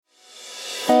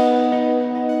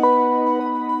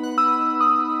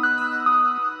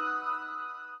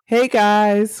Hey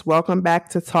guys, welcome back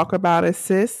to Talk About It,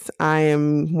 Sis. I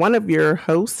am one of your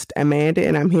hosts, Amanda,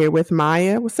 and I'm here with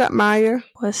Maya. What's up, Maya?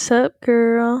 What's up,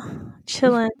 girl?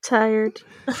 Chilling, tired.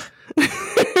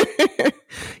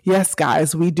 Yes,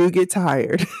 guys, we do get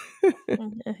tired.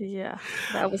 Yeah,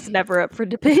 that was never up for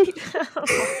debate.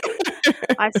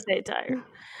 I stay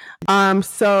tired.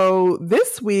 So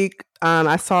this week,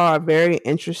 I saw a very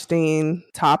interesting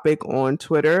topic on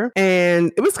Twitter,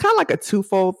 and it was kind of like a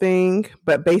twofold thing.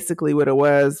 But basically, what it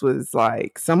was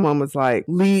like someone was like,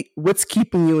 "What's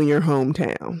keeping you in your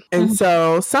hometown?" And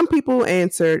so some people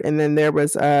answered, and then there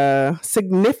was a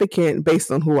significant,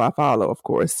 based on who I follow, of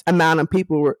course, amount of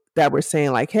people that were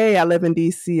saying like, "Hey, I live in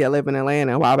DC, I live in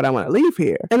Atlanta. Why would I want to leave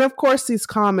here?" And of course, these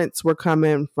comments were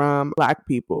coming from Black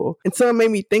people, and so it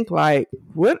made me think like,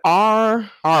 what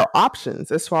are our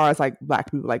options as far as like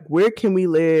Black people? Like, where can we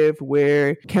live?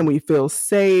 Where can we feel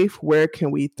safe? Where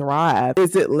can we thrive?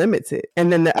 Is it limited?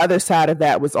 And then the other side of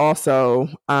that was also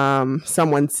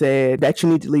someone said that you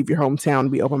need to leave your hometown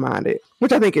and be open-minded,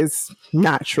 which I think is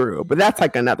not true, but that's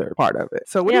like another part of it.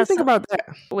 So what do you think about that?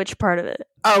 Which part of it?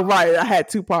 Oh, right. I had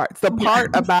two parts. The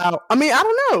part about, I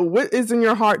don't know. What is in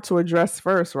your heart to address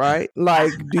first, right?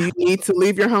 Like, do you need to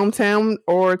leave your hometown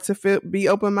or to be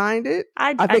open-minded?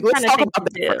 I think let's talk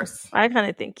about that first. I kind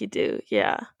of think you do.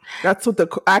 Yeah. That's what the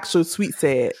actual tweet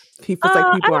said. He feels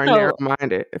like people are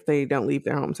narrow-minded if they don't leave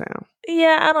their hometown.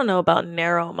 Yeah, I don't know about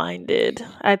narrow-minded.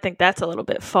 I think that's a little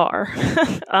bit far.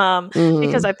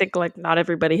 Because I think like not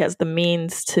everybody has the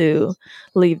means to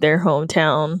leave their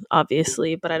hometown,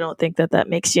 obviously, but I don't think that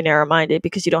makes you narrow-minded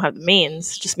because you don't have the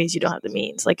means. It just means you don't have the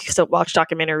means. Like, so watch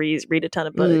documentaries, read a ton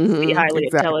of books, be highly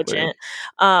intelligent.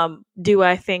 Do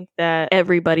I think that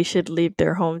everybody should leave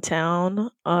their hometown,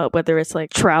 whether it's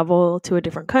like travel to a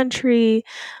different country,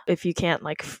 if you can't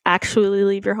like actually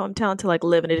leave your hometown to like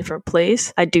live in a different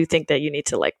place? I do think that you need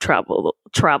to like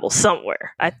travel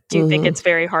somewhere. I do think it's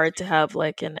very hard to have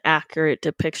like an accurate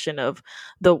depiction of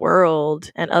the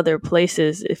world and other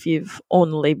places if you've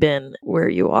only been where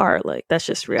you are. Like, that's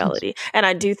just reality. And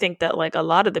I do think that like a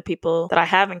lot of the people that I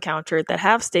have encountered that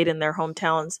have stayed in their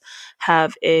hometowns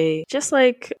have a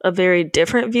very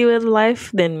different view of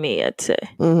life than me, I'd say.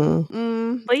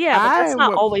 But that's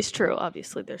not always true.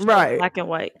 Obviously, there's black and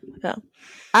white. Yeah.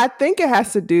 I think it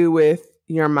has to do with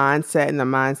your mindset and the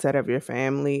mindset of your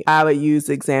family. I would use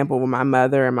the example with my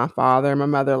mother and my father. My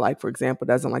mother, like, for example,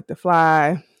 doesn't like to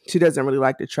fly. She doesn't really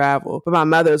like to travel. But my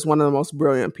mother is one of the most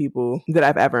brilliant people that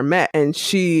I've ever met. And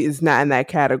she is not in that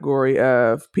category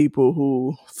of people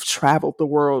who traveled the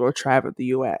world or traveled the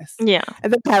U.S. Yeah.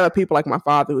 And then I have people like my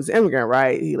father who's an immigrant,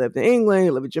 right? He lived in England. He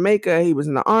lived in Jamaica. He was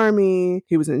in the army.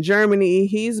 He was in Germany.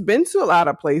 He's been to a lot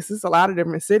of places, a lot of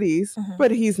different cities. But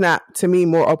he's not, to me,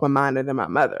 more open-minded than my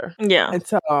mother. Yeah. And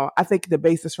so I think the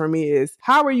basis for me is,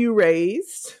 how are you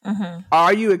raised?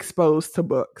 Are you exposed to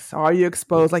books? Are you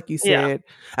exposed, like you said?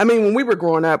 Yeah. When we were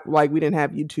growing up, like, we didn't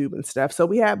have YouTube and stuff, so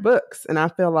we had books. And I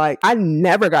feel like I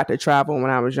never got to travel when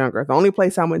I was younger. The only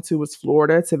place I went to was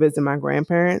Florida to visit my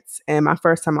grandparents. And my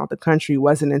first time out the country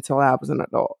wasn't until I was an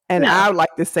adult. And I would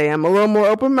like to say I'm a little more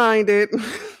open-minded.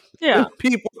 Yeah.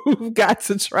 People who've got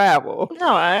to travel.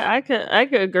 No, I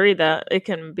could agree that it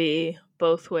can be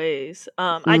both ways.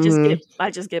 I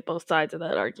just get both sides of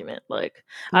that argument. Like,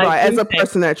 as a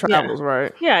person that travels,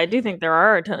 right? Yeah, I do think there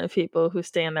are a ton of people who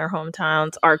stay in their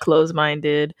hometowns, are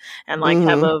closed-minded, and like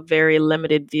have a very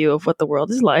limited view of what the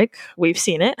world is like. We've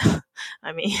seen it.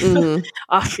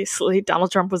 Obviously,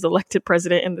 Donald Trump was elected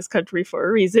president in this country for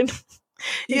a reason.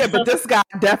 Yeah, but this guy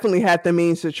definitely had the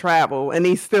means to travel, and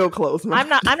he's still closed. I'm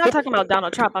not talking about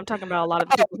Donald Trump. I'm talking about a lot of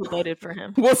people who voted for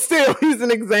him. Well, still, he's an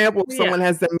example of someone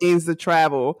has the means to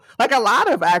travel. Like a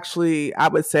lot of, actually, I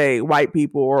would say, white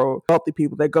people or wealthy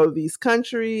people that go to these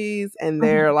countries, and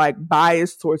they're like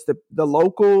biased towards the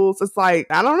locals. It's like,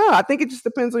 I don't know. I think it just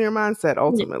depends on your mindset,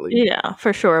 ultimately. Yeah,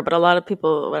 for sure. But a lot of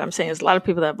people, what I'm saying is, a lot of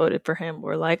people that voted for him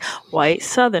were like white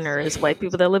Southerners, white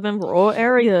people that live in rural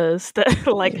areas that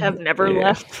like have never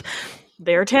left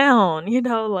their town,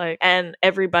 and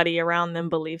everybody around them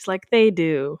believes like they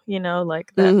do,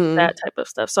 like that type of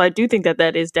stuff. So I do think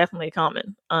that is definitely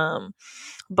common.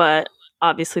 But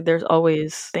obviously there's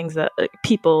always things that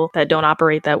people that don't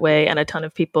operate that way, and a ton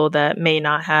of people that may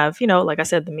not have, like I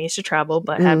said, the means to travel,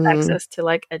 but have access to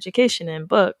like education and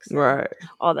books, right?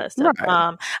 All that stuff.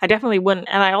 Right. I definitely wouldn't.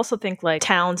 And I also think like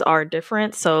towns are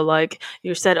different. So like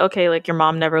you said, okay, like your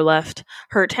mom never left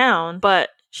her town, but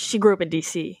she grew up in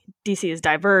DC. DC is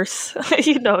diverse.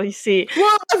 You see.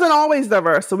 Well, it wasn't always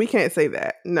diverse, so we can't say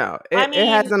that. No, it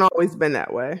hasn't always been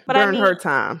that way during her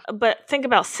time. But think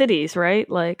about cities, right?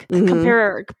 Like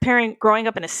comparing growing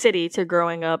up in a city to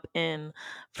growing up in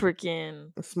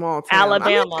freaking a small town.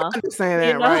 Alabama. I'm saying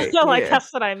that, right? No, like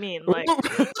that's what I mean. Like,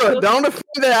 don't offend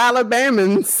the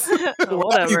Alabamans.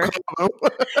 Whatever.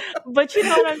 But you know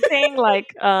what I'm saying?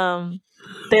 Like,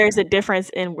 there's a difference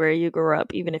in where you grew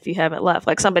up, even if you haven't left.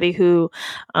 Like somebody who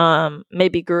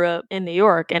maybe grew up in New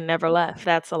York and never left.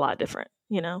 That's a lot different,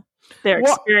 Their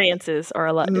experiences are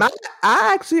a lot different.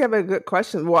 I actually have a good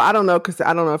question. Well, I don't know, because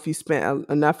I don't know if you spent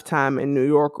enough time in New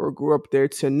York or grew up there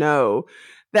to know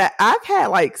that I've had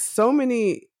like so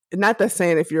many, not that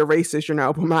saying if you're racist, you're not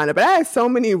open-minded, but I had so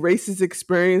many racist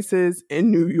experiences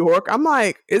in New York. I'm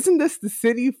like, isn't this the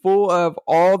city full of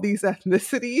all these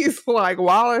ethnicities? Like,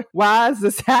 why is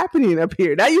this happening up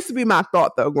here? That used to be my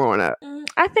thought, though, growing up.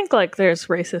 I think like there's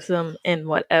racism in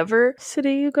whatever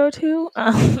city you go to.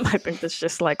 I think that's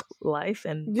just like life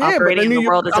and operating in the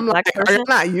world as a black person. Are you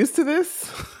not used to this?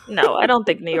 No, I don't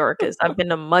think New York is. I've been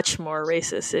to much more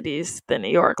racist cities than New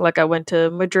York. Like I went to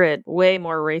Madrid, way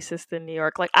more racist than New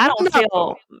York. Like I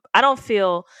don't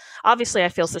feel, obviously I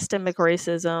feel systemic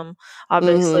racism.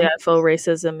 Obviously I feel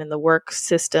racism in the work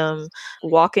system.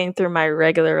 Walking through my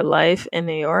regular life in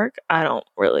New York, I don't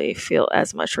really feel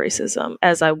as much racism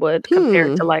as I would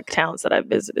compared to like towns that I've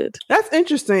visited. That's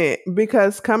interesting,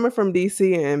 because coming from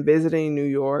DC and visiting New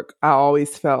York, I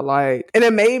always felt like, and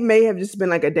it may have just been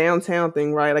like a downtown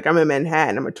thing, right? Like I'm in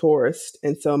Manhattan, I'm a tourist,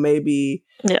 and so maybe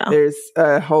there's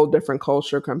a whole different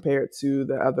culture compared to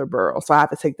the other boroughs. So I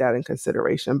have to take that in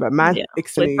consideration. But my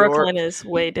experience in New York, Brooklyn is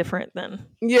way different than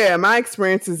my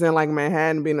experiences in like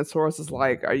Manhattan being a tourist is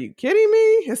like, are you kidding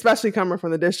me? Especially coming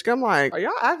from the district, I'm like, are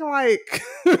y'all acting like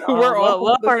we're all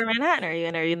what part of Manhattan are you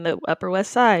in? Are you in the Upper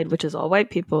West Side, which is all white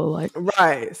people? Like,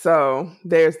 right. So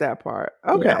there's that part.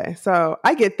 Okay, so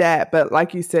I get that, but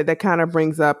like you said, that kind of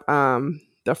brings up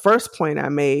the first point I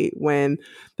made when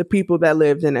the people that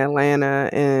lived in Atlanta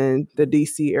and the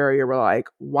DC area were like,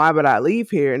 why would I leave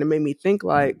here? And it made me think,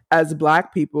 like, as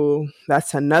Black people,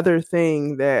 that's another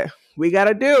thing that we got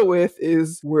to deal with,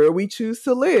 is where we choose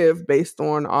to live based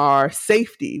on our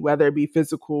safety, whether it be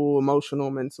physical,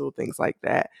 emotional, mental, things like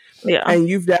that. Yeah. And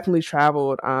you've definitely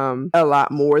traveled a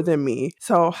lot more than me.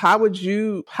 So how do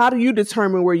you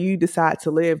determine where you decide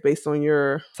to live based on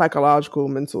your psychological,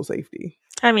 mental safety?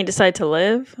 I mean, decide to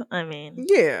live? I mean...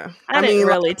 Yeah. I didn't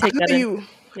really take that in.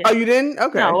 Yeah. Oh, you didn't?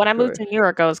 Okay. No, when I moved to New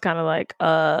York, I was kind of like,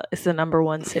 it's the number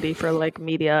one city for like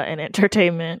media and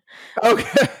entertainment.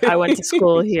 Okay. I went to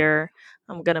school here.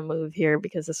 I'm going to move here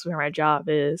because this is where my job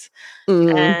is.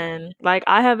 And like,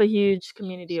 I have a huge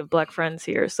community of Black friends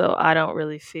here. So I don't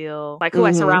really feel like who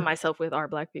I surround myself with are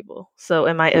Black people. So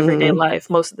in my everyday life,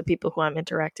 most of the people who I'm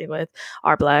interacting with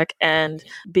are Black. And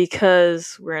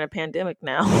because we're in a pandemic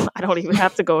now, I don't even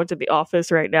have to go into the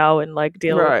office right now and like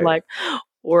deal with like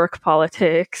work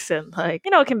politics, and like,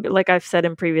 it can be, like I've said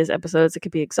in previous episodes, it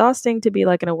could be exhausting to be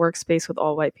like in a workspace with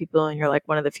all white people and you're like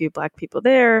one of the few Black people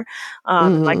there.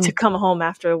 Like to come home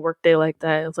after a work day like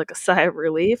that is like a sigh of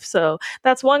relief. So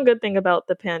that's one good thing about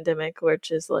the pandemic, which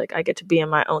is like I get to be in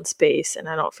my own space and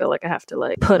I don't feel like I have to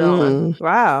like put on.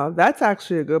 Wow, that's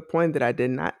actually a good point that I did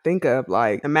not think of.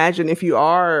 Like, imagine if you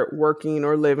are working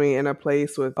or living in a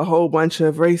place with a whole bunch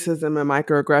of racism and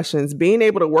microaggressions, being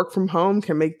able to work from home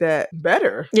can make that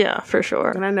better. Yeah, for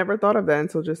sure. And I never thought of that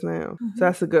until just now. So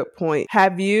that's a good point.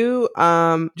 Have you,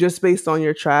 just based on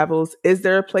your travels, is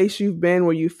there a place you've been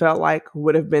where you felt like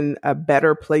would have been a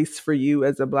better place for you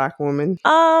as a Black woman?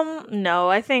 No,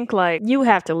 I think like you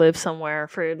have to live somewhere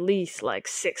for at least like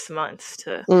 6 months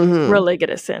to really get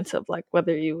a sense of like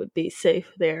whether you would be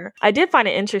safe there. I did find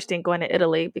it interesting going to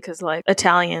Italy because like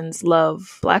Italians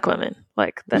love Black women.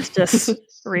 Like that's just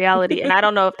reality. And I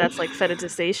don't know if that's like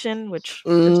fetishization, which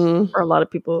for a lot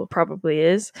of people probably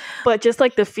is. But just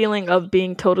like the feeling of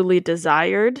being totally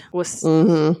desired was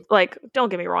like, don't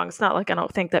get me wrong. It's not like I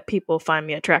don't think that people find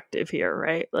me attractive here,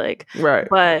 right? Like,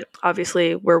 but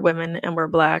obviously we're women and we're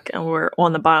Black and we're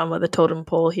on the bottom of the totem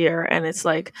pole here. And it's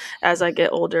like, as I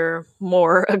get older,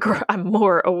 I'm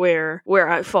more aware where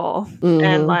I fall.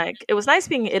 And like, it was nice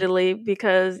being in Italy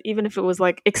because even if it was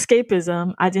like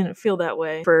escapism, I didn't feel that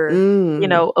way for,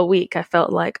 a week. I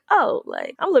felt like, oh,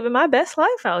 like I'm living my best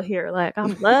life out here. Like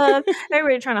I'm loved.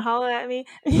 Everybody trying to holler at me,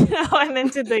 and then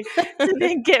to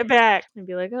then get back and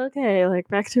be like, okay, like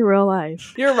back to real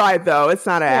life. You're right, though. It's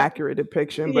not an accurate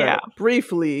depiction, but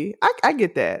briefly, I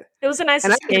get that. It was a nice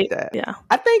And I escape. get that. Yeah.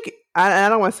 I think, I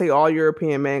don't want to say all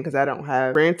European men because I don't have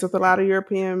experience with a lot of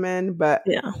European men, but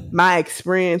Yeah. my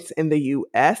experience in the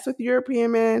US with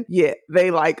European men, yeah,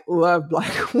 they like love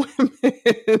Black women.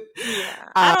 Yeah.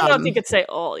 I don't know if you could say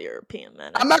all European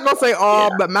men. I'm not going to say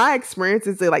all, but my experience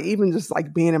is like, even just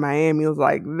like being in Miami, it was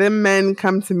like, them men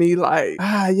come to me like,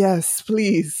 yes,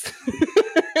 please.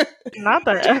 Not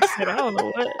that accent. I don't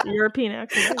know what European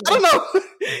accent is. I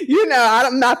don't know.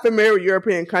 I'm not familiar with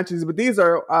European countries, but these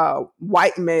are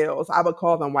white males. I would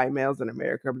call them white males in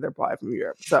America, but they're probably from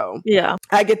Europe. So yeah,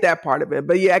 I get that part of it.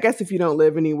 But yeah, I guess if you don't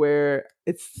live anywhere,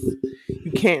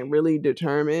 you can't really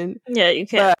determine. Yeah, you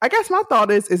can't. But I guess my thought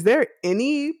is there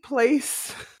any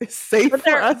place safe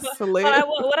for us to live?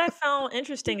 What I found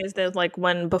interesting is that like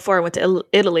before I went to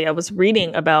Italy, I was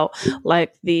reading about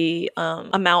like the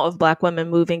amount of Black women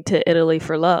moving to Italy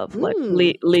for love, like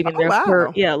leaving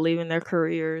leaving their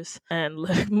careers and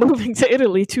moving to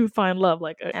Italy to find love.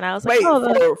 Like, and I was like,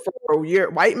 for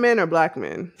white men or Black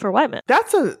men? For white men.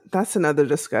 That's another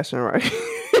discussion, right?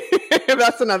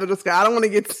 That's another discussion. I don't want to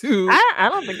get too. I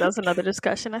don't think that's another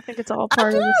discussion. I think it's all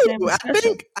part of the same discussion. I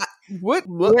think what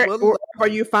are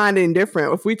you finding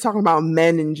different? If we're talking about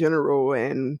men in general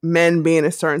and men being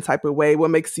a certain type of way, what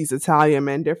makes these Italian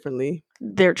men differently?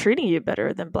 They're treating you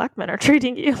better than Black men are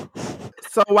treating you.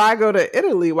 So why go to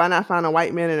Italy? Why not find a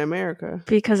white man in America?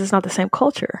 Because it's not the same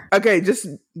culture. Okay, just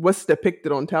what's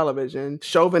depicted on television?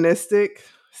 Chauvinistic?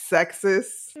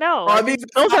 Sexist? No,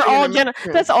 those are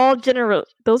all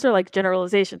those are like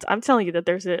generalizations. I'm telling you that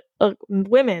there's a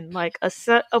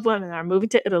set of women that are moving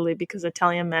to Italy because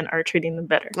Italian men are treating them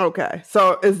better. Okay,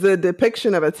 so is the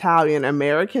depiction of Italian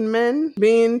American men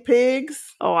being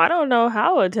pigs? Oh, I don't know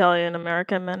how Italian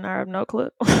American men are. I have no clue.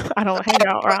 I don't hang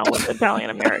out around with Italian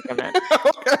American men.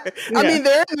 Okay, yeah. I mean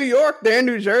they're in New York, they're in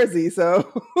New Jersey, so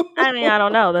I mean I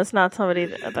don't know. That's not somebody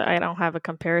that I don't have a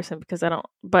comparison because I don't.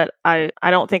 But I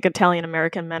don't think Italian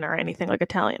American men are anything like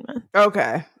Italian men.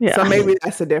 Okay. Yeah. So maybe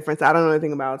that's the difference. I don't know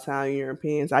anything about Italian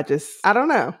Europeans. I don't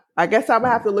know. I guess I would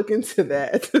have to look into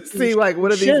that to see like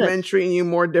what are these men treating you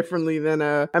more differently than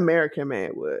a American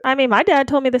man would. I mean, my dad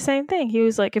told me the same thing. He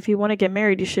was like, if you want to get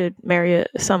married, you should marry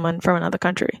someone from another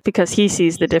country because he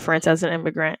sees the difference as an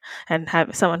immigrant and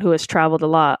have someone who has traveled a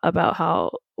lot about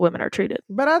how women are treated.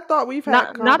 But I thought we've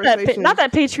had not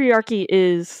that patriarchy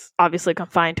is obviously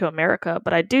confined to America,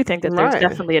 but I do think that there's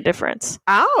definitely a difference.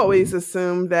 I always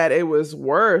assumed that it was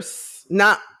worse.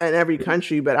 Not in every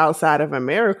country, but outside of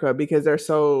America because they're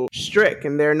so strict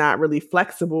and they're not really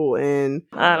flexible. And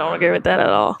I don't agree with that at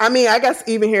all. I mean, I guess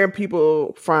even hearing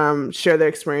people share their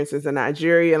experiences in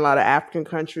Nigeria and a lot of African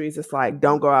countries, it's like,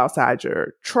 don't go outside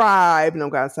your tribe, don't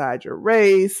go outside your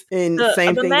race. And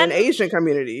same thing in Asian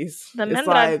communities. The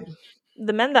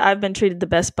men that I've been treated the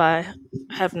best by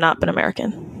have not been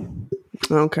American.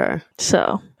 Okay.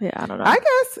 So, yeah, I don't know. I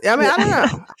don't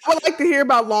know. I would like to hear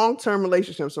about long-term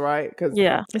relationships, right?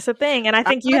 Yeah, it's a thing. And I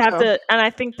think I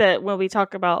think that when we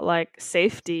talk about like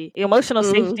safety, emotional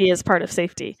safety is part of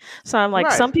safety. So I'm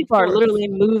like, some people are literally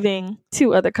moving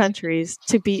to other countries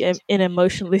to be in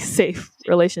emotionally safe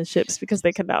relationships because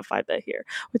they cannot find that here.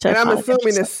 I'm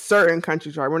assuming it's certain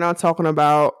countries, right? We're not talking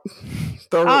about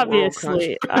third world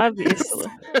countries. Obviously.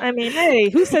 I mean, hey,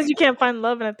 who says you can't find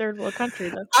love in a third world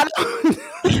country? I don't know.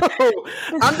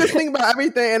 I'm just thinking about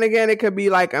everything. And again, it could be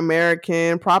like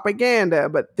American propaganda,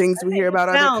 but things we hear about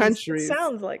other countries.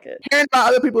 Sounds like it. Hearing about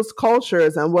other people's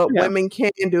cultures and what women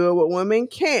can do and what women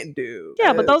can't do.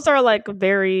 Yeah, but those are like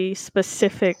very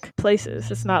specific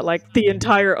places. It's not like the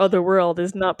entire other world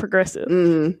is not progressive.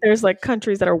 Mm-hmm. There's like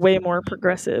countries that are way more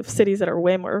progressive, cities that are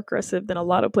way more progressive than a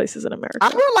lot of places in America. I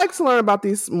would like to learn about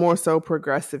these more so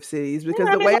progressive cities because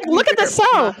look at the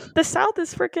South. The South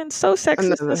is freaking so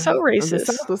sexist and so racist.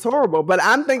 The South is horrible. But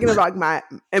I'm thinking of like my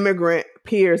immigrant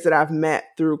peers that I've met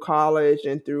through college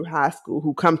and through high school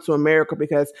who come to America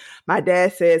because my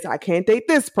dad says I can't date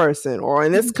this person or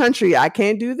in this country I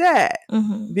can't do that.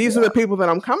 Mm-hmm. These are the people that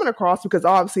I'm coming across because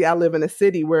obviously I live in a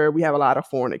city where we have a lot of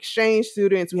foreign exchange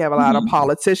students. We have a lot of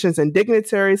politicians and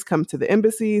dignitaries come to the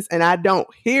embassies, and I don't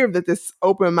hear that this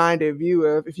open-minded view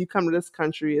of if you come to this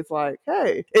country, it's like,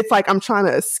 hey, it's like I'm trying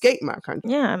to escape my country.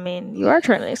 Yeah, I mean, you are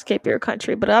trying to escape your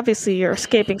country, but obviously you're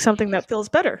escaping something that feels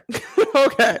better.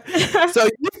 Okay. So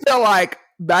you feel like,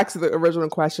 back to the original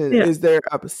question, is there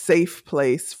a safe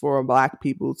place for Black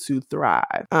people to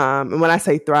thrive? And when I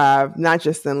say thrive, not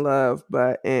just in love,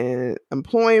 but in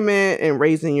employment and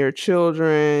raising your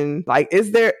children. Like,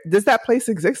 does that place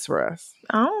exist for us?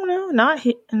 I don't know. No,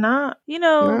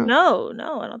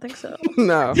 I don't think so.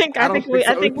 No.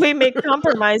 I think we make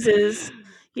compromises.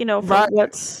 you know,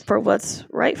 for what's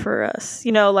right for us.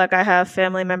 You know, like I have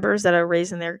family members that are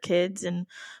raising their kids in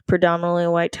predominantly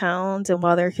white towns, and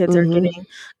while their kids are getting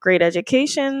great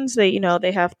educations, they, you know,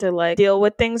 they have to like deal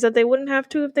with things that they wouldn't have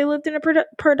to if they lived in a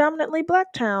predominantly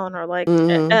black town, or like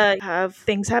have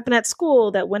things happen at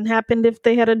school that wouldn't happen if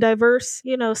they had a diverse,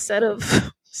 you know, set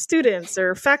of students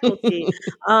or faculty.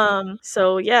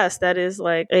 So yes, that is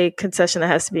like a concession that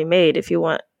has to be made if you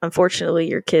want, unfortunately,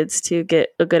 your kids to get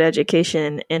a good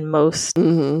education in most,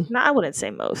 no, I wouldn't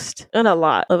say most, in a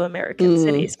lot of American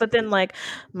cities. But then like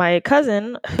my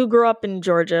cousin who grew up in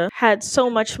Georgia had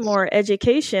so much more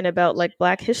education about like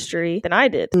Black history than I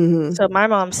did. So my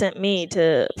mom sent me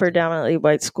to predominantly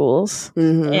white schools,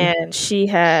 and she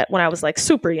had, when I was like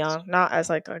super young, not as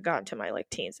like I got into my like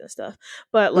teens and stuff,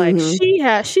 but like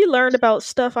she learned about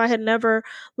stuff I had never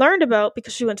learned about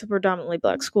because she went to predominantly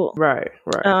Black school. Right.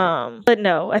 But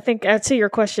no, I think to your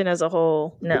question as a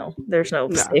whole, no, there's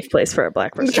no safe place for a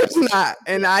Black person. There's not.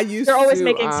 And they're always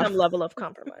making some level of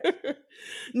compromise.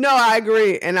 No, I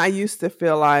agree. And I used to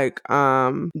feel like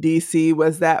DC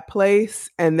was that place.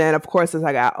 And then, of course, as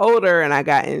I got older and I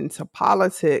got into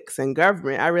politics and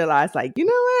government, I realized, like, you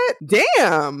know what?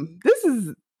 Damn, this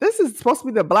is supposed to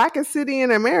be the blackest city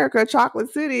in America,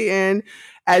 Chocolate City. And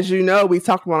as you know, we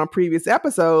talked about on previous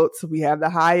episodes, we have the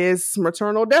highest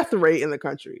maternal death rate in the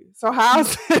country. So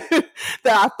how's it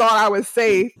that I thought I was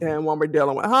safe? And when we're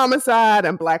dealing with homicide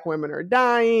and Black women are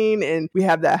dying, and we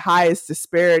have the highest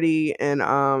disparity in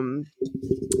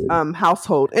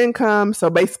household income. So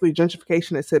basically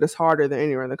gentrification has hit us harder than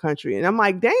anywhere in the country. And I'm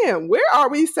like, damn, where are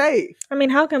we safe? I mean,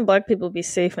 how can Black people be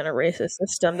safe in a racist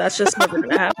system? That's just never going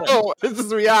to happen. Oh, this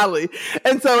is reality.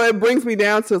 And so it brings me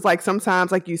down to, it's like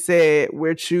sometimes, like you said,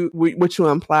 what you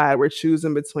implied, we're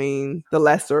choosing between the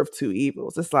lesser of two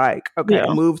evils. It's like, okay,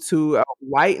 move to a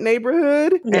white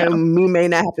neighborhood and we may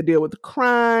not have to deal with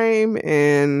crime,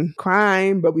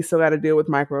 but we still got to deal with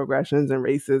microaggressions and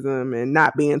racism and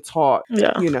not being taught,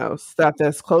 you know, stuff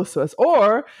that's close to us.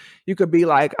 Or you could be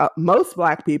like most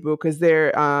Black people, because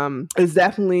there is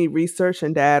definitely research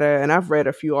and data, and I've read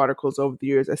a few articles over the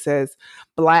years that says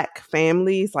Black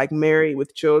families, like married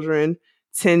with children,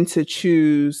 tend to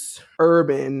choose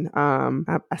urban,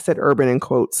 I said urban in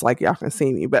quotes, like y'all can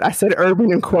see me, but I said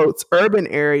urban in quotes, urban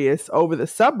areas over the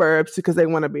suburbs because they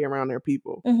want to be around their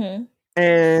people.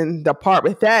 And the part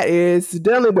with that is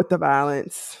dealing with the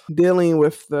violence, dealing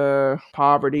with the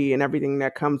poverty and everything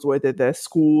that comes with it, the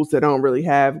schools that don't really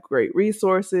have great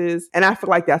resources. And I feel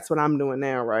like that's what I'm doing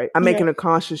now, right? I'm making a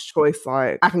conscious choice.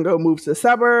 Like, I can go move to the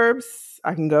suburbs,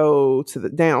 I can go to the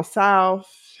down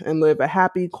south and live a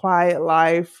happy, quiet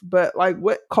life. But like,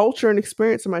 what culture and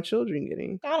experience are my children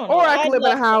getting? I can live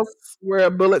in a house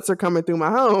where bullets are coming through my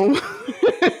home,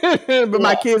 but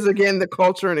my kids are getting the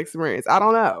culture and experience. I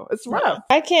don't know. It's rough.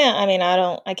 I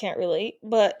can't relate,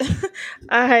 but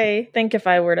I think if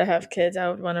I were to have kids, I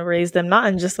would want to raise them not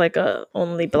in just like a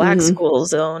only Black school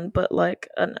zone, but like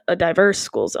a diverse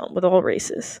school zone with all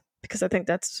races, because I think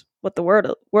that's what the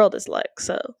world is like.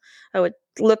 So I would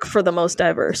look for the most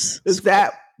diverse. Is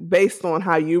that based on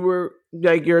how you were,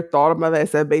 like your thought about that?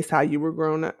 Is that based how you were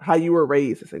growing up, how you were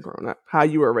raised? I said growing up, how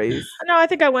you were raised. No, I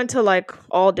think I went to like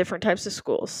all different types of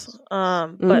schools.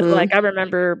 But like I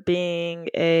remember being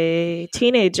a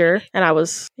teenager, and I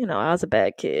was a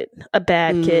bad kid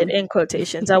in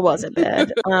quotations. I wasn't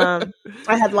bad. I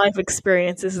had life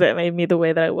experiences that made me the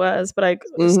way that I was, but I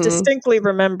distinctly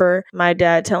remember my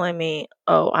dad telling me,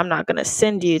 "Oh, I'm not going to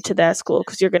send you to that school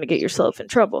because you're going to get yourself in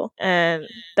trouble." And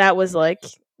that was like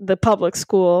the public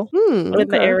school in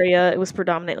the area. It was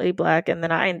predominantly Black, and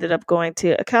then I ended up going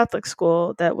to a Catholic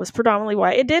school that was predominantly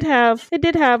white. It did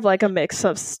have like a mix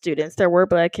of students. There were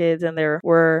Black kids and there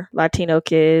were Latino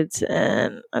kids,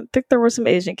 and I think there were some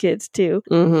Asian kids too.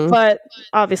 But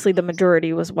obviously the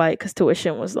majority was white because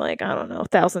tuition was like, I don't know,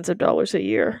 thousands of dollars a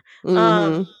year.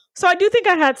 So I do think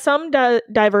I had some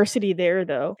diversity there,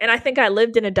 though. And I think I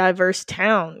lived in a diverse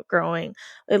town growing,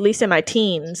 at least in my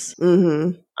teens.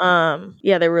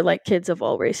 There were like kids of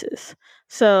all races.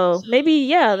 So maybe,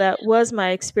 that was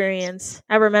my experience.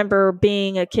 I remember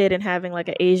being a kid and having like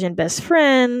an Asian best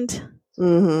friend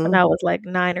when I was like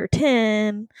 9 or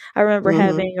 10. I remember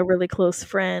having a really close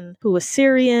friend who was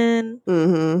Syrian.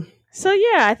 So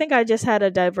I think I just had a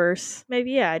diverse,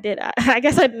 I did. I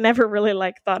guess I'd never really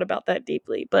like thought about that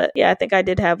deeply, but I think I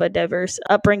did have a diverse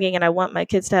upbringing, and I want my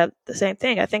kids to have the same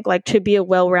thing. I think like to be a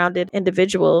well-rounded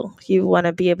individual, you want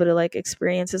to be able to like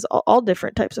experiences all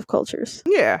different types of cultures.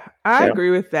 Yeah, I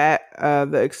agree with that.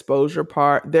 The exposure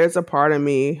part, there's a part of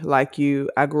me like you.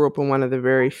 I grew up in one of the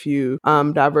very few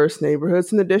diverse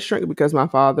neighborhoods in the district because my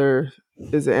father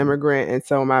is an immigrant. And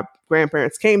so my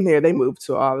grandparents came here. They moved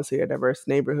to obviously a diverse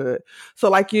neighborhood. So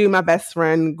like you, my best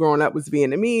friend growing up was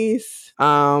Vietnamese.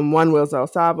 One was El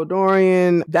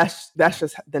Salvadorian. That's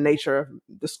just the nature of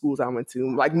the schools I went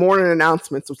to. Like morning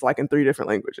announcements was like in 3 different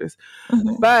languages.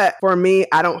 Mm-hmm. But for me,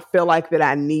 I don't feel like that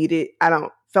I need it. I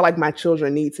don't feel like my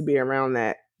children need to be around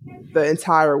that. The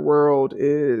entire world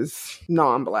is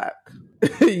non-Black.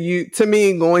 To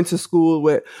me, going to school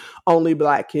with only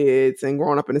Black kids and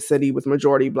growing up in a city with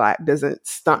majority Black doesn't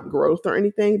stunt growth or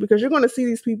anything, because you're going to see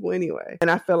these people anyway.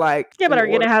 And I feel like but are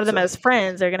you going to have them as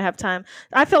friends? They're going to have time.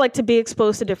 I feel like to be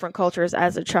exposed to different cultures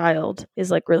as a child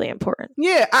is like really important.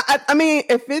 Yeah, I mean,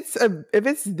 if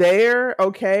it's there,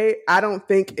 okay. I don't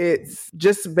think it's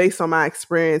just based on my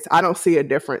experience. I don't see a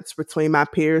difference between my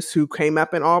peers who came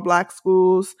up in all Black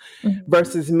schools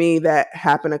versus me that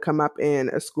happened to come up in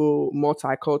a school,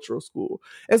 multicultural school.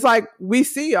 It's like we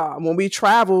see y'all when we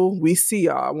travel. We see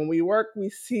y'all when we work. We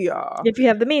see y'all if you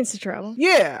have the means to travel.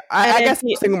 Yeah, I guess I'm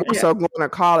thinking more so going to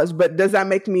college. But does that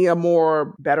make me a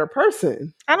more better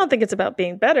person? I don't think it's about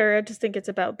being better. I just think it's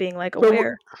about being like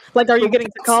aware. Like, are you getting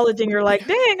to college and you're like,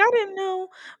 dang, I didn't know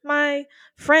my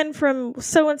friend from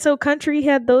so-and-so country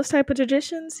had those type of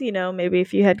traditions. You know, maybe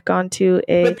if you had gone to But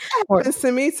that happens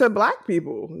to me to Black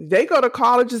people. They go to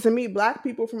colleges and meet Black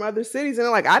people from other cities, and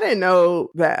they're like, I didn't know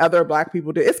that other Black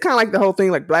people did. It's kind of like the whole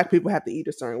thing, like Black people have to eat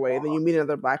a certain way, and then you meet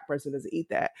another Black person that doesn't eat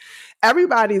that.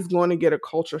 Everybody's going to get a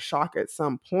culture shock at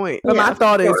some point. But my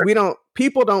thought is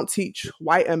people don't teach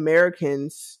white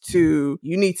Americans you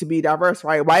need to be diverse,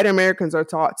 right? White Americans are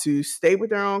taught to stay with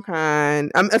their own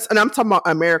kind. And I'm talking about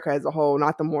America as a whole,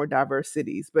 not the more diverse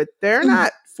cities, but they're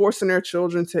not forcing their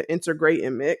children to integrate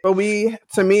and mix. But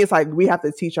to me, it's like we have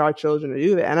to teach our children to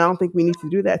do that. And I don't think we need to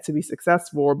do that to be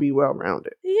successful or be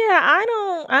well-rounded. Yeah,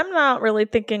 I'm not really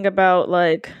thinking about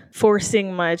like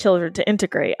forcing my children to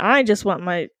integrate. I just want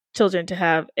my children to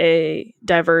have a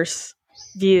diverse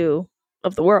view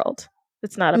of the world.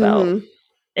 It's not about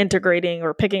integrating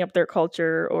or picking up their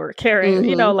culture or caring,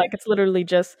 you know, like it's literally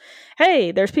just,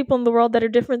 hey, there's people in the world that are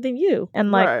different than you.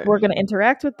 And like, we're going to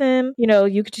interact with them. You know,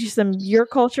 you could teach them your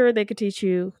culture. They could teach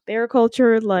you their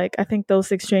culture. Like, I think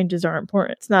those exchanges are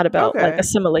important. It's not about like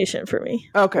assimilation for me.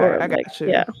 Okay. I got you.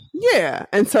 Yeah. Yeah.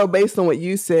 And so based on what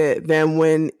you said,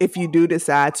 then if you do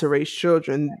decide to raise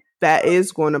children, that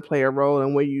is going to play a role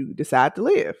in where you decide to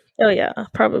live. Oh yeah,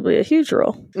 probably a huge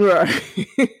role. Right.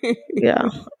 Yeah.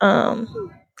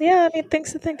 Yeah, I mean,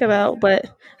 things to think about, but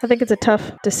I think it's a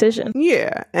tough decision.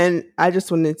 Yeah. And I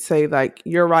just wanted to say, like,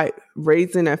 you're right.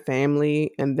 Raising a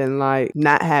family and then like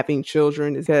not having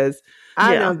children is because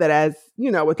I know that as, you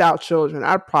know, without children,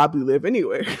 I'd probably live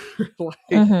anywhere.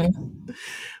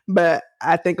 But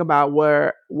I think about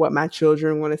what my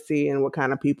children want to see and what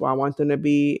kind of people I want them to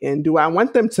be. And do I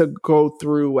want them to go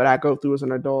through what I go through as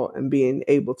an adult and being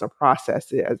able to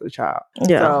process it as a child?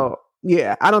 Yeah. So,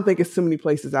 yeah, I don't think it's too many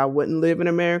places I wouldn't live in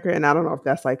America. And I don't know if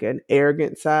that's like an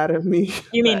arrogant side of me.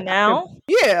 You mean now?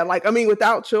 Yeah, like, I mean,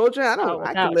 without children, I don't know.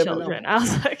 I could live children. I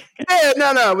was like,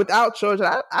 no, without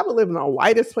children, I would live in the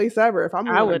whitest place ever. If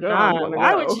I would not.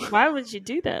 Why would you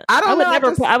do that? I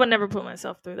would never put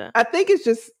myself through that. I think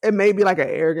it may be like an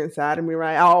arrogant side of me,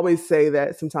 right? I always say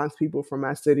that sometimes people from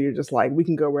my city are just like, we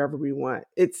can go wherever we want.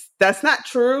 That's not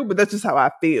true, but that's just how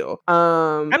I feel.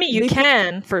 I mean, you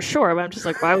can for sure, but I'm just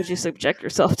like, why would you subject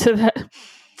yourself to that?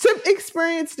 To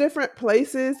experience different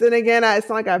places. And again, it's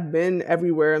not like I've been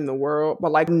everywhere in the world,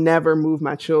 but like never moved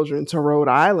my children to Rhode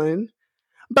Island.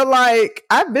 But like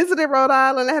I visited Rhode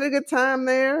Island, I had a good time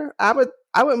there. I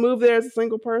would move there as a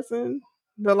single person.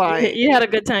 But like you had a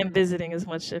good time visiting is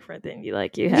much different than you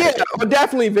had. Yeah, well,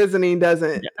 definitely visiting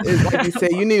doesn't is like you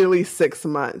said, you need at least 6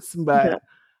 months. But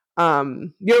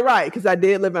you're right, because I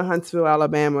did live in Huntsville,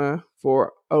 Alabama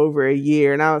for over a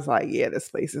year, and I was like, yeah, this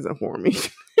place isn't for me.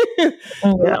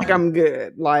 Like I'm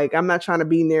good. Like I'm not trying to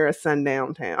be near a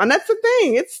sundown town. And that's the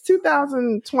thing. It's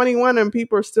 2021 and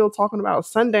people are still talking about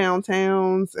sundown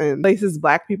towns and places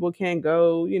Black people can't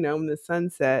go, you know, in the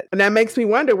sunset. And that makes me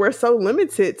wonder, we're so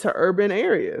limited to urban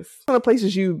areas. Some of the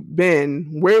places you've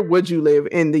been, where would you live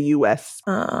in the US?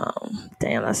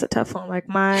 Damn, that's a tough one. Like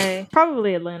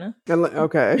probably Atlanta.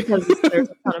 Okay. Because there's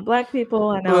a ton of Black people.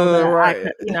 I know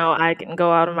that I can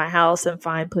go out of my house and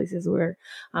find places where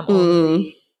I'm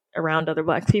only around other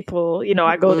Black people. You know,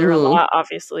 I go there a lot.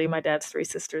 Obviously, my dad's 3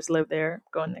 sisters live there,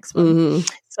 going next month.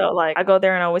 So like I go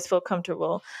there and I always feel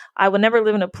comfortable. I would never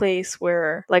live in a place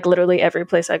where like literally every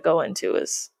place I go into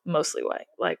is mostly white,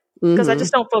 like, because I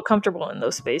just don't feel comfortable in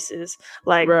those spaces.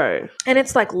 Like, right. And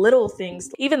it's like little things.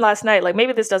 Even last night, like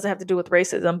maybe this doesn't have to do with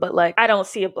racism, but like I don't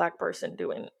see a black person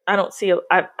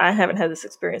I haven't had this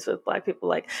experience with black people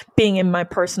like being in my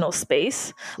personal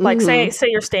space. Like say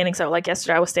you're standing somewhere, like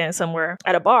yesterday I was standing somewhere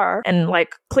at a bar and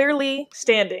like clearly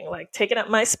standing, like taking up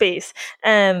my space.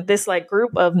 And this like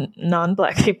group of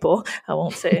non-black people, I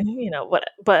won't say, what,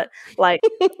 but like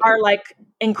are like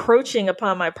encroaching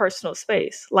upon my personal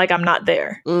space. Like I'm not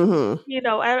there. I'm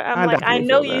like, I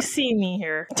know you see me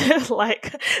here.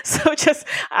 Like, so just,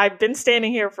 I've been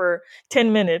standing here for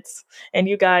 10 minutes and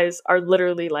you guys are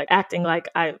literally like acting like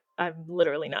I'm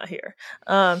literally not here.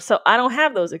 So I don't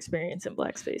have those experiences in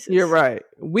black spaces. You're right.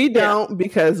 We don't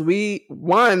because we're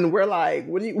like,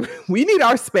 we need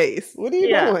our space. What are you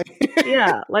doing?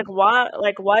 Yeah. Like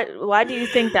why do you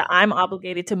think that I'm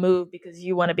obligated to move because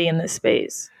you want to be in this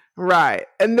space? Right.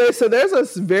 And there's a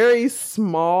very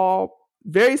small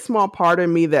part of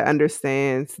me that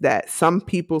understands that some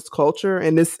people's culture,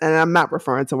 and I'm not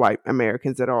referring to white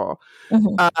Americans at all.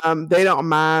 They don't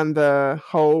mind the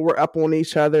whole we're up on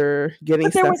each other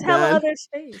getting stuff done. But there was hella other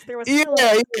space. There was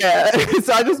yeah.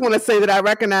 So I just want to say that I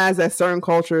recognize that certain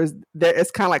cultures, that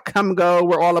it's kind of like come go.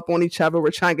 We're all up on each other.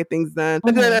 We're trying to get things done.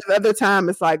 But then at the other time,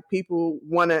 it's like people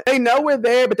they know we're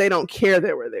there, but they don't care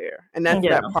that we're there. And that's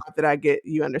that part that I get.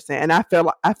 You understand? And I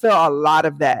feel a lot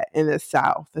of that in the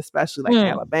South, especially like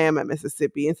Alabama,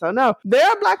 Mississippi. And so no, there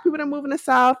are black people that move in the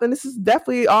South, and this is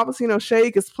definitely obviously no shade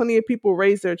because plenty of people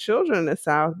raise their children in the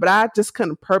South, but I just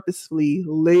couldn't purposefully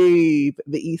leave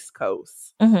the East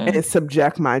Coast and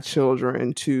subject my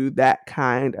children to that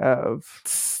kind of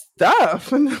stuff.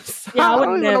 I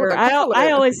would never.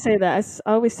 I always say that.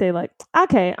 I always say like,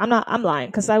 okay, I'm lying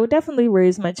because I would definitely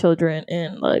raise my children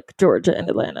in like Georgia and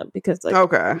Atlanta because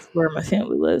like that's where my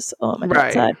family lives on my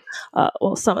dad's side.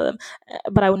 Well, some of them,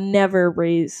 but I would never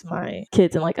raise my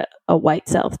kids in like a white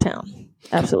South town.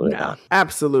 Absolutely not.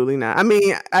 Absolutely not. I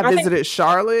mean, I visited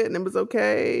Charlotte and it was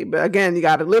okay. But again, you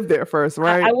got to live there first,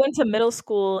 right? I went to middle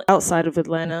school outside of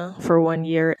Atlanta for 1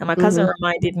 year. And my cousin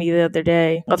reminded me the other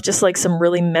day of just like some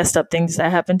really messed up things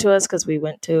that happened to us because we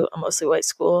went to a mostly white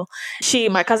school.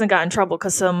 My cousin got in trouble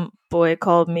because some boy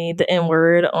called me the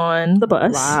N-word on the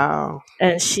bus. Wow.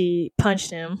 And she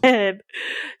punched him and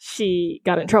she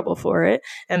got in trouble for it.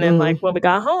 And then like when we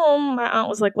got home, my aunt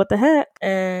was like, what the heck?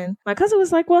 And my cousin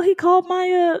was like, well, he called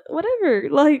my whatever.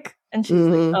 Like, and she's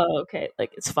like, oh, okay.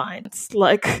 Like, it's fine. It's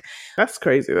like, that's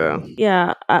crazy though.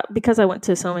 Yeah. Because I went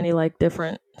to so many like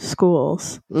different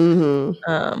schools.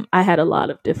 I had a lot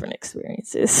of different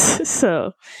experiences.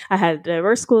 So I had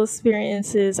diverse school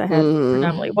experiences. I had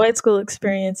predominantly white school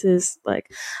experiences.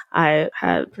 Like I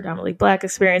had predominantly black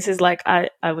experiences. Like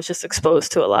I was just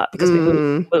exposed to a lot because we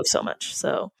moved so much.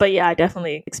 So, but yeah, I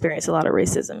definitely experienced a lot of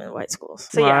racism in white schools.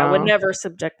 So yeah, I would never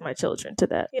subject my children to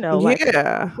that. Like,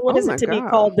 what is it to be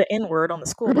called the N-word on the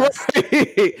school bus?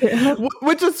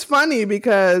 Which is funny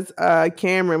because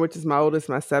Cameron, which is my oldest,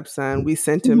 my stepson, we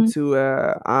sent him to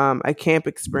a camp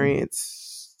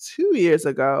experience 2 years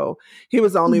ago. He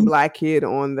was the only black kid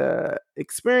on the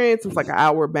experience. It was like an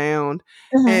hour bound,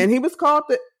 and he was called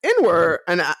the N-word.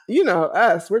 And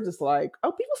we're just like,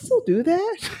 oh, people still do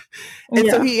that. And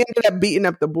so he ended up beating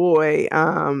up the boy.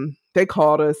 They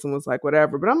called us and was like,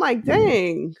 whatever. But I'm like,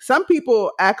 dang, some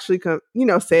people actually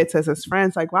say it to us as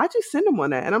friends, like, why'd you send him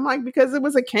on that? And I'm like, because it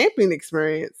was a camping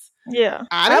experience. Yeah.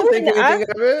 I didn't think anything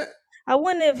of it. I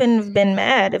wouldn't even been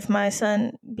mad if my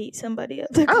son beat somebody up.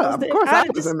 Oh, of course I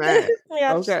wasn't mad.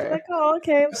 Yeah, okay. Like, oh,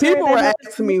 okay. People were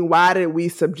asking me, why did we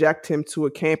subject him to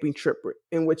a camping trip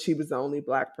in which he was the only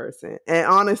black person? And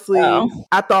honestly,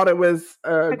 I thought it was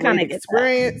a great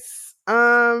experience.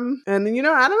 And I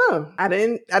don't know. I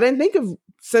didn't think of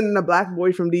sending a black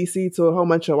boy from DC to a whole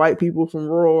bunch of white people from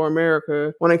rural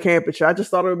America on a camping trip. I just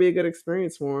thought it would be a good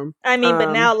experience for him. I mean,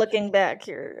 but now looking back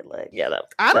here, like,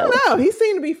 I don't know. He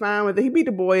seemed to be fine with it. He beat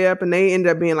the boy up and they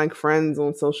ended up being like friends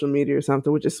on social media or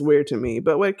something, which is weird to me.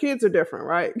 But kids are different,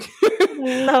 right?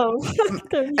 No.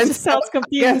 It just sounds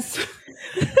confused.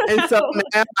 And so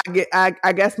now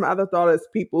I guess my other thought is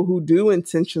people who do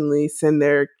intentionally send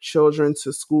their children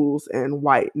to schools in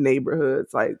white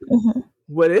neighborhoods, like,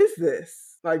 what is this?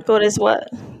 Like, what is what?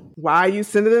 Why are you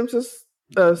sending them to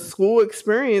a school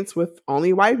experience with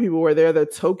only white people where they're the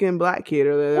token black kid?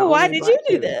 Or why did you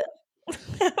do that?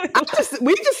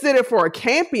 We just did it for a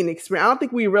camping experience. I don't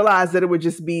think we realized that it would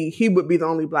just be, he would be the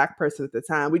only black person at the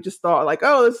time. We just thought like,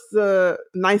 oh, this is a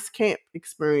nice camp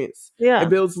experience. Yeah. It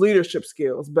builds leadership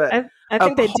skills. But I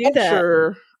think they do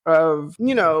that. Of,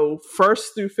 1st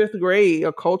through 5th grade,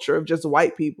 a culture of just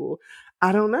white people.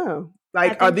 I don't know.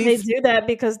 Like, I are think they these? do that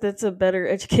because that's a better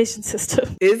education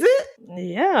system. Is it?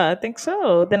 Yeah, I think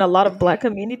so. Then a lot of Black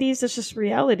communities, it's just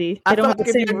reality. I They don't feel have the like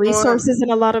if same you're doing, resources in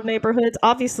a lot of neighborhoods.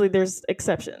 Obviously, there's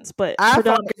exceptions, but I feel like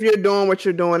predominantly, if you're doing what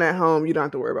you're doing at home, you don't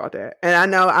have to worry about that. And I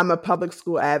know I'm a public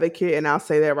school advocate, and I'll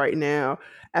say that right now.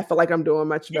 I feel like I'm doing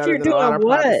much if better you're than a doing lot of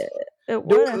what? private. What?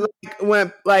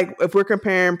 Doing like if we're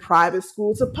comparing private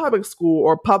school to public school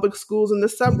or public schools in the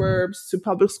suburbs to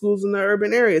public schools in the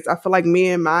urban areas, I feel like me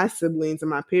and my siblings and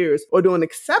my peers are doing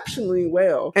exceptionally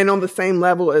well and on the same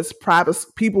level as private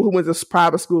people who went to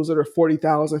private schools that are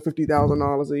 $40,000,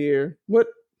 $50,000 a year. What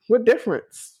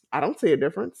difference? I don't see a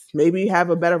difference. Maybe you have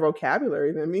a better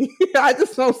vocabulary than me. I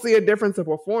just don't see a difference in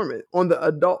performance on the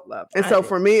adult level. And so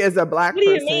for me as a Black What do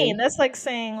person, you mean? That's like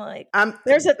saying like I'm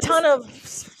there's a ton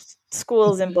of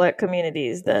schools in Black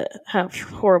communities that have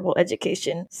horrible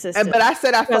education systems. But I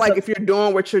said I feel because like of- if you're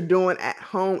doing what you're doing at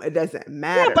home, it doesn't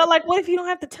matter. yeah, but like, what if you don't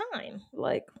have the time?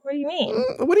 Like, what do you mean?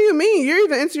 What do you mean? You're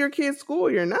either into your kid's school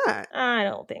or you're not. I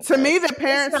don't think. To me, the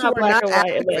parents who not are black not or white,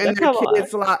 active Amanda. in their Come on.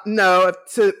 kids' life, no.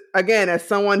 To again, as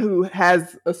someone who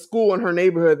has a school in her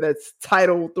neighborhood that's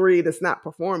Title III that's not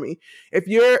performing, if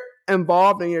you're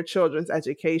involved in your children's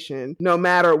education, no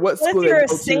matter what What school if you're they a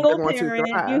go to, single they're going to parent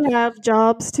thrive. and you have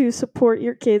jobs to support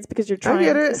your kids because you're trying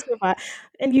get to it. survive,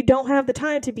 and you don't have the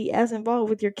time to be as involved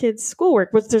with your kids'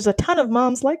 schoolwork? Which there's a ton of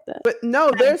moms like that. But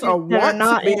no, there's a that are want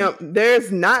not to be.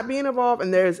 There's not being involved,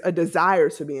 and there's a desire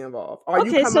to be involved. Are you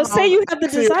Okay, coming so say home you have the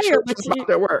to your desire, children but about you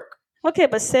their work? okay,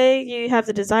 but say you have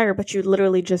the desire, but you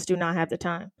literally just do not have the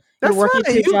time. That's You're working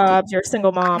fine. two jobs. You're a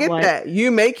single I mom. get Like, that.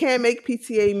 You can't make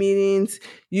PTA meetings.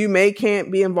 You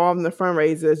can't be involved in the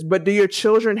fundraisers. But do your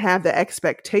children have the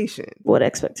expectation? what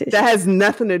expectation? That has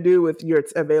nothing to do with your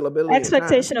availability. and time.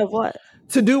 Expectation of what?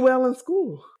 To do well in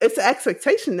school. It's an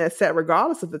expectation that's set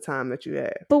regardless of the time that you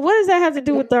have. But what does that have to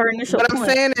do with our initial What point?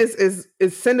 I'm saying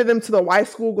is sending them to the white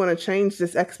school going to change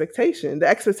this expectation? The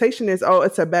expectation is, oh,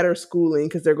 it's a better schooling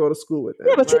because they're going to school with them.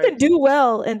 Yeah, but right? you can do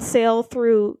well and sail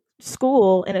through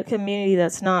school in a community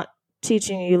that's not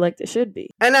teaching you like they should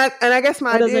be. And I guess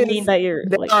my That idea doesn't mean is that you're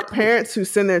there like are parents who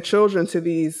send their children to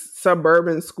these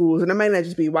suburban schools, and it may not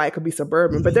just be white, it could be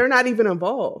suburban, but they're not even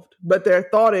involved. But their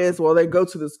thought is, well, they go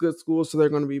to this good school, so they're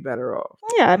going to be better off.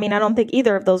 yeah, I mean, I don't think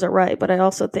either of those are right, but I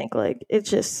also think like it's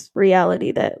just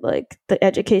reality that like the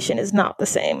education is not the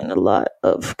same in a lot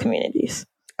of communities.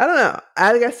 I don't know.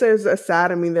 I guess there's a side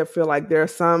of me that feel like there are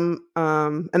some,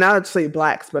 and I would say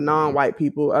Blacks, but non-white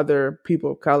people, other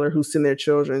people of color who send their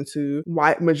children to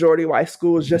majority white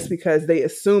schools just because they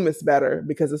assume it's better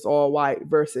because it's all white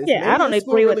versus. Yeah, I don't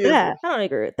agree with that. Isn't. I don't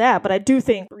agree with that, but I do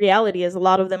think reality is a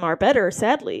lot of them are better,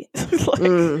 sadly.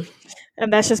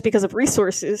 And that's just because of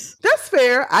resources. That's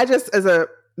fair. I just,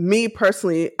 me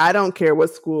personally, I don't care what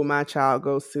school my child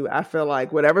goes to. I feel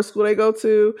like whatever school they go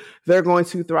to, they're going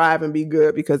to thrive and be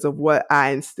good because of what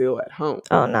I instill at home.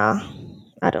 Oh, no.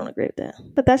 I don't agree with that.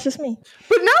 But that's just me.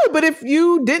 But if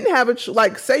you didn't have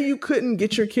say you couldn't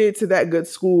get your kid to that good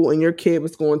school and your kid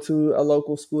was going to a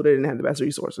local school that didn't have the best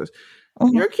resources,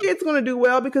 your kid's going to do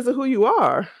well because of who you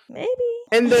are. Maybe.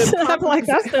 And I'm like,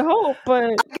 that's the hope, but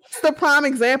I guess the prime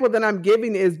example that I'm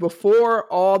giving is before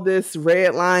all this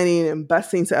redlining and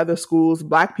busing to other schools,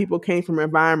 Black people came from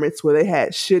environments where they had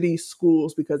shitty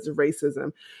schools because of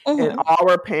racism, and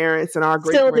our parents and our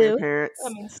great grandparents,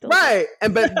 right?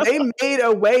 But they made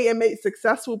a way and made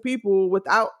successful people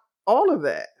without all of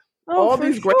that. All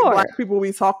these great Black people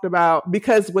we talked about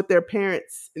because what their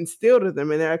parents instilled in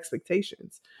them and their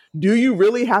expectations. Do you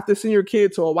really have to send your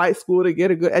kid to a white school to get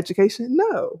a good education?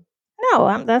 No.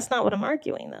 No, that's not what I'm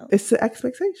arguing, though. It's the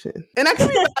expectation. And I can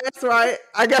be biased, right?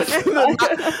 I guess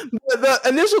the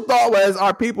initial thought was,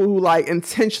 are people who like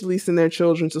intentionally send their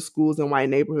children to schools in white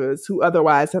neighborhoods who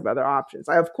otherwise have other options.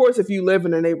 Of course, if you live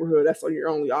in a neighborhood, that's your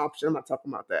only option. I'm not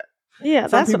talking about that. Yeah,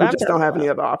 some people just don't have any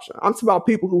other option. I'm talking about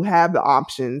people who have the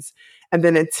options and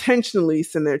then intentionally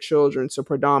send their children to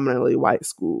predominantly white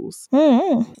schools. I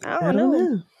don't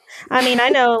know. I mean, I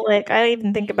know, like, I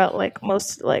even think about, like,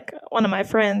 most, like, one of my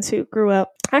friends who grew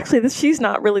up, actually, she's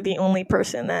not really the only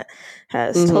person that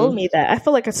has told me that. I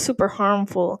feel like it's super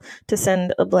harmful to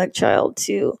send a Black child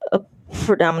to a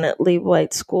predominantly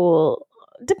white school,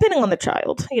 depending on the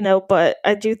child, but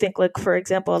I do think, like, for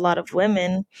example, a lot of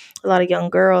women, a lot of young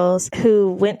girls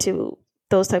who went to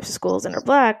those types of schools and are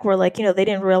Black were like, they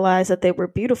didn't realize that they were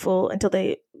beautiful until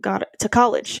they got to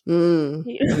college.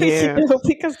 Yeah.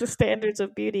 Because the standards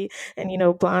of beauty and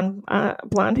blonde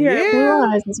hair and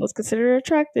blue eyes is what's considered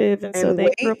attractive, and so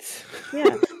they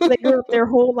grew up their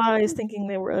whole lives thinking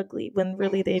they were ugly when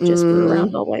really they just were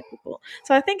around all white people.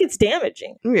 So I think it's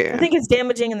damaging. I think it's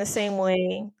damaging in the same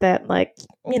way that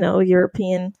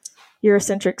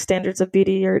Eurocentric standards of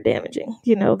beauty are damaging.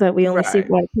 That we only see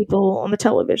white people on the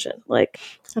television. Like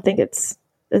I think it's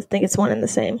one and the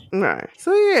same. Right.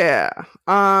 So yeah.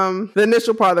 The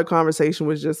initial part of the conversation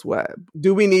was just what?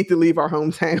 Do we need to leave our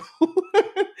hometown?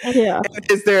 Yeah.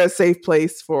 Is there a safe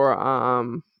place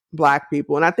for Black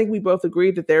people? And I think we both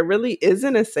agree that there really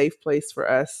isn't a safe place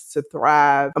for us to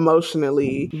thrive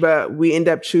emotionally, but we end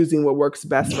up choosing what works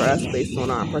best for us based on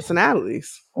our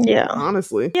personalities. Yeah.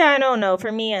 Honestly. Yeah, I don't know.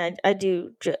 For me, I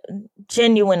do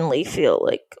genuinely feel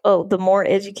like, the more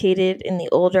educated and the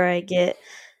older I get,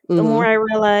 the more I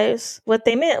realize what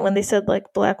they meant when they said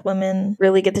like Black women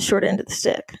really get the short end of the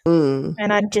stick.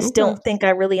 And I just don't think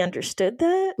I really understood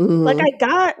that. Like I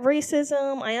got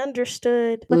racism. I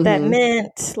understood what that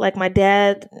meant. Like my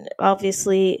dad,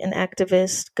 obviously an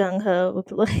activist, gung-ho,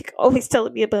 like always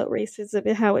telling me about racism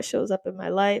and how it shows up in my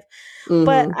life.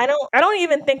 But I don't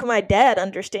even think my dad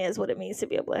understands what it means to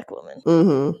be a Black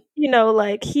woman.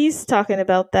 Like he's talking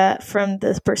about that from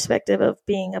the perspective of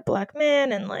being a Black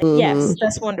man and like, yes,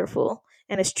 that's wonderful.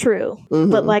 And it's true.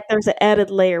 But like there's an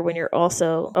added layer when you're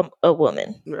also a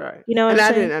woman. Right. You know what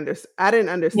I'm saying? I didn't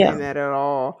understand that at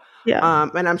all. Yeah.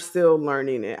 And I'm still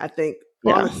learning it. I think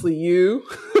honestly you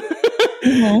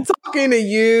talking to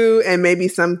you and maybe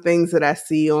some things that I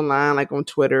see online, like on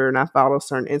Twitter, and I follow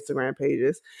certain Instagram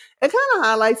pages, it kind of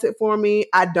highlights it for me.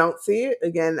 I don't see it.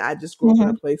 Again, I just grew up in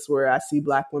a place where I see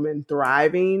Black women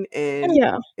thriving, and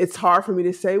it's hard for me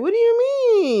to say, what do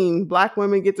you mean Black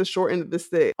women get the short end of the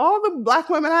stick? All the Black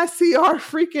women I see are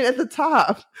freaking at the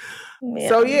top. Yeah.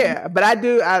 So but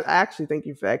I actually think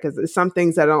you're fair, because there's some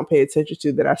things I don't pay attention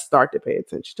to that I start to pay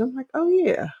attention to. I'm like, oh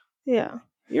yeah. Yeah.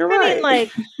 You're right. I mean,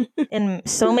 like, in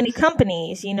so many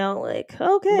companies, like,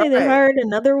 okay, they hired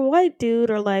another white dude,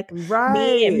 or like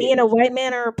me and a white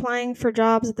man are applying for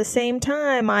jobs at the same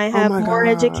time. I have more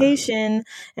education,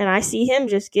 and I see him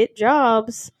just get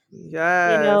jobs.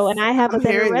 Yes. And I have a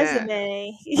better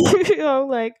resume.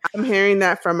 Like I'm hearing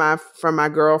that from my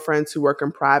girlfriends who work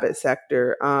in private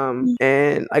sector.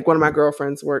 And like one of my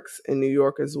girlfriends works in New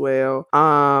York as well.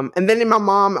 And then my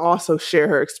mom also shared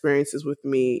her experiences with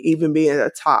me, even being at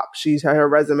the top. Her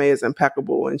resume is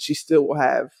impeccable, and she still will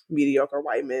have mediocre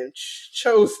white men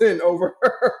chosen over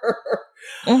her.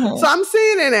 So I'm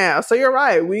seeing it now. So you're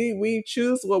right. We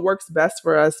choose what works best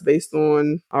for us based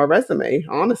on our resume,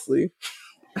 honestly.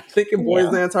 I think it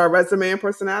boils down to our resume and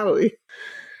personality.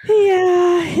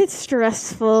 Yeah, it's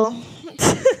stressful.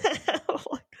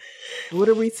 What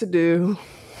are we to do?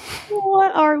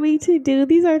 What are we to do?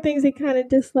 These are things I kind of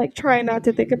just like try not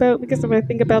to think about, because if I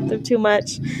think about them too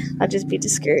much, I'll just be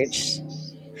discouraged.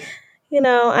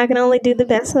 I can only do the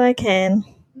best that I can.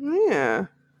 Yeah.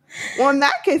 Well, in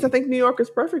that case, I think New York is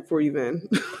perfect for you then.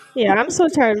 Yeah, I'm so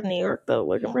tired of New York though.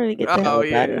 Like I'm ready to get the hell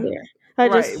out of here. Where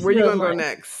are you gonna go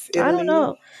next? Italy? I don't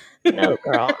know. No,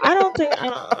 girl. I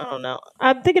don't know.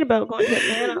 I'm thinking about going to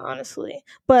Atlanta, honestly.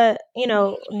 But,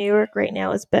 New York right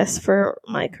now is best for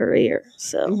my career.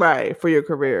 So for your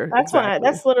career. That's why.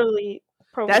 That's literally.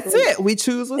 Probably. That's it. We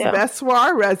choose what's best for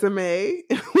our resume,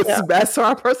 what's best for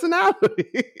our personality.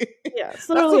 Yeah, it's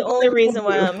literally the only reason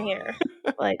why I'm here.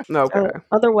 Like,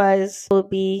 otherwise, it would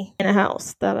be in a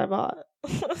house that I bought.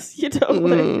 Like,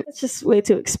 it's just way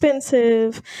too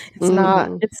expensive. It's not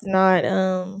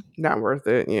not worth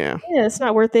it. Yeah, it's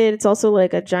not worth it. It's also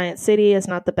like a giant city. It's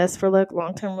not the best for like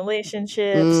long-term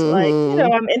relationships. Like,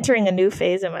 I'm entering a new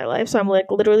phase in my life, so I'm like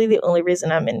literally the only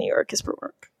reason I'm in New York is for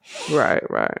work. Right.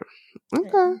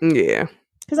 Okay. Yeah.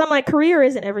 Because I'm like, career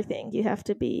isn't everything. You have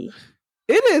to be.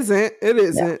 It isn't.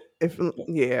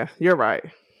 Yeah. You're right.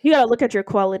 You gotta look at your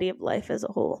quality of life as a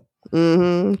whole.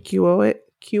 QOL,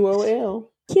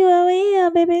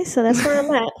 baby. So that's where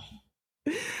I'm at.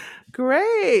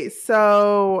 Great.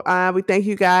 So we thank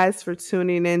you guys for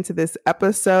tuning in to this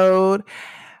episode.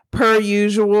 Per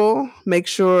usual, make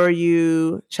sure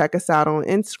you check us out on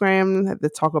Instagram at the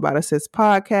Talk About Us Sis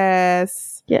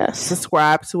podcast. Yes.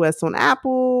 Subscribe to us on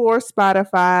Apple or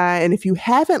Spotify. And if you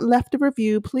haven't left a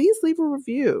review, please leave a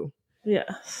review.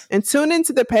 Yes. And tune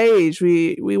into the page.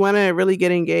 We want to really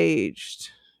get engaged.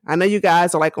 I know you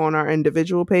guys are like on our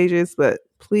individual pages, but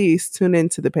please tune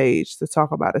into the page, the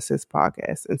Talk About Us Sis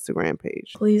podcast Instagram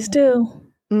page. Please do.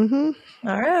 All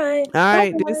right.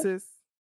 Bye. This is